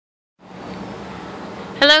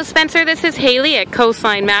Hello Spencer, this is Haley at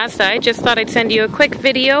Coastline Mazda. I just thought I'd send you a quick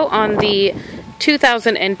video on the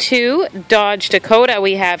 2002 Dodge Dakota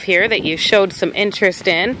we have here that you showed some interest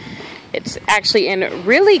in. It's actually in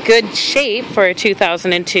really good shape for a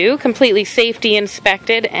 2002, completely safety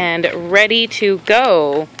inspected and ready to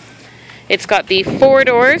go. It's got the 4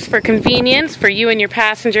 doors for convenience for you and your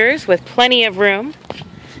passengers with plenty of room.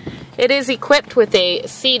 It is equipped with a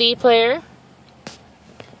CD player,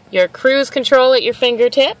 your cruise control at your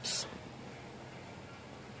fingertips,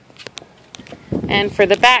 and for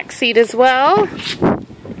the back seat as well,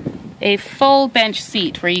 a full bench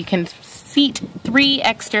seat where you can seat 3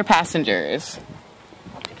 extra passengers.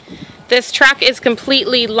 This truck is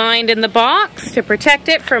completely lined in the box to protect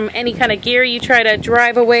it from any kind of gear you try to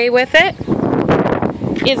drive away with it.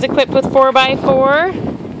 It is equipped with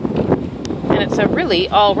 4x4, and it's a really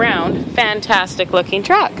all-round fantastic looking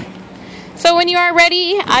truck. So when you are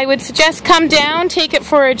ready, I would suggest come down, take it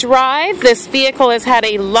for a drive. This vehicle has had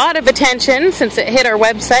a lot of attention since it hit our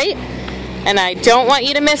website, and I don't want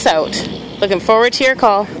you to miss out. Looking forward to your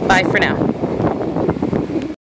call. Bye for now.